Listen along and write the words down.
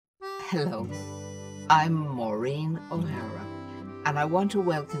Hello, I'm Maureen O'Hara, and I want to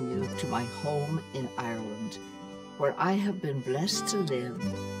welcome you to my home in Ireland, where I have been blessed to live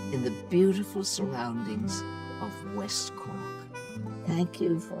in the beautiful surroundings of West Cork. Thank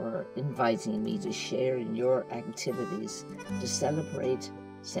you for inviting me to share in your activities to celebrate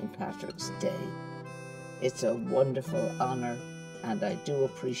St. Patrick's Day. It's a wonderful honour, and I do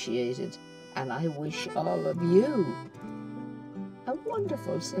appreciate it, and I wish all of you a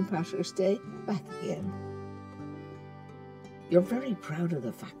wonderful St. Patrick's Day back again. You're very proud of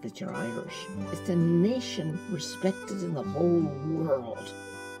the fact that you're Irish. It's a nation respected in the whole world,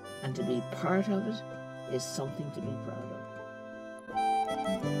 and to be part of it is something to be proud of.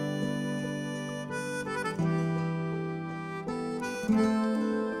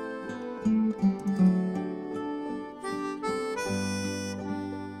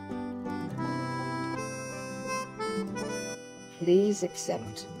 Please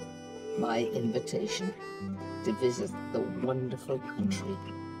accept my invitation to visit the wonderful country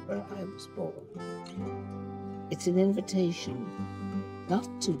where I was born. It's an invitation not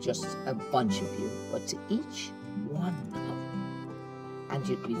to just a bunch of you, but to each one of you. And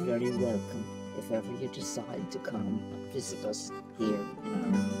you'd be very welcome if ever you decide to come and visit us here in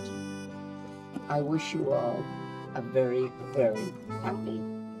Ireland. I wish you all a very, very happy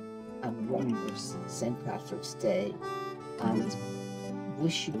and wondrous St. Patrick's Day, and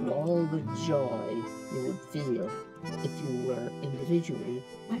wish you all the joy you would feel if you were individually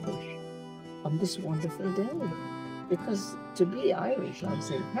Irish on this wonderful day. Because to be Irish on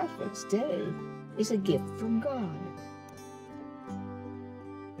St. Patrick's Day is a gift from God.